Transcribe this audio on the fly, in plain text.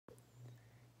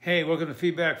Hey, welcome to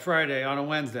Feedback Friday on a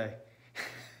Wednesday.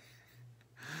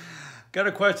 Got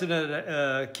a question at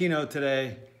a keynote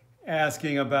today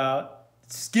asking about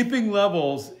skipping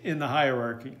levels in the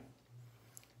hierarchy.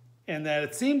 And that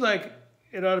it seemed like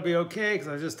it ought to be okay because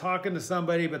I was just talking to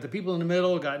somebody, but the people in the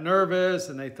middle got nervous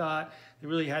and they thought they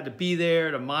really had to be there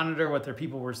to monitor what their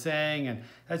people were saying, and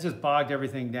that just bogged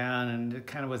everything down, and it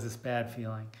kind of was this bad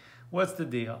feeling. What's the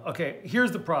deal? Okay,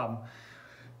 here's the problem.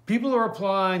 People are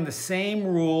applying the same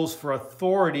rules for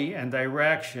authority and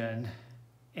direction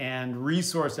and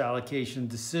resource allocation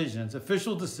decisions,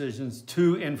 official decisions,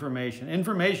 to information.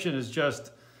 Information is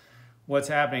just what's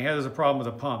happening. Hey, there's a problem with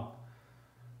a pump.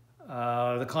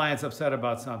 The client's upset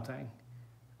about something.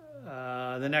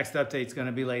 The next update's going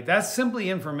to be late. That's simply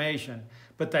information.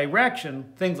 But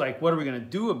direction, things like what are we going to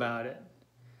do about it?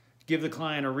 Give the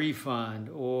client a refund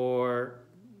or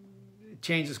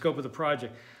change the scope of the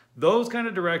project. Those kind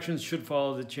of directions should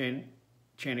follow the chain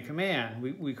of command.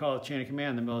 We call it chain of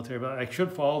command in the military, but I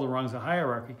should follow the rungs of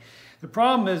hierarchy. The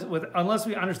problem is, unless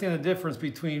we understand the difference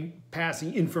between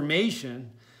passing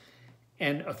information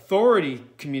and authority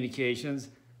communications,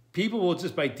 people will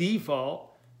just by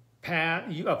default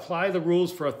apply the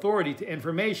rules for authority to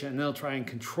information, and they'll try and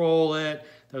control it,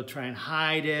 they'll try and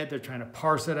hide it, they're trying to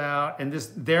parse it out, and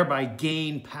thereby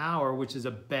gain power, which is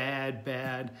a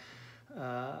bad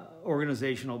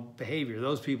organizational behavior.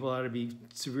 Those people ought to be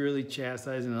severely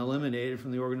chastised and eliminated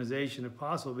from the organization if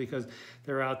possible, because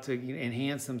they're out to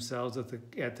enhance themselves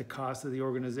at the cost of the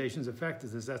organization's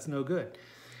effectiveness. That's no good.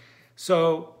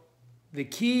 So the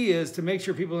key is to make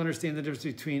sure people understand the difference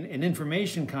between an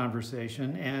information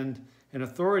conversation and an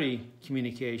authority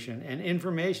communication. And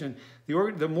information,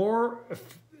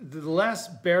 the less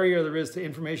barrier there is to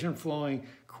information flowing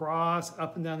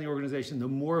up and down the organization, the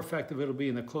more effective it'll be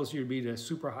and the closer you'll be to a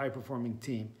super high performing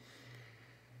team.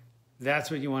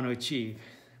 That's what you want to achieve.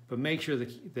 But make sure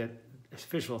that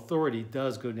official authority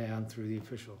does go down through the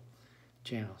official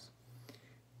channels.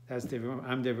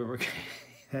 I'm David Marquet.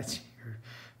 That's your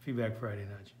Feedback Friday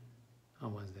Nudge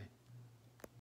on Wednesday.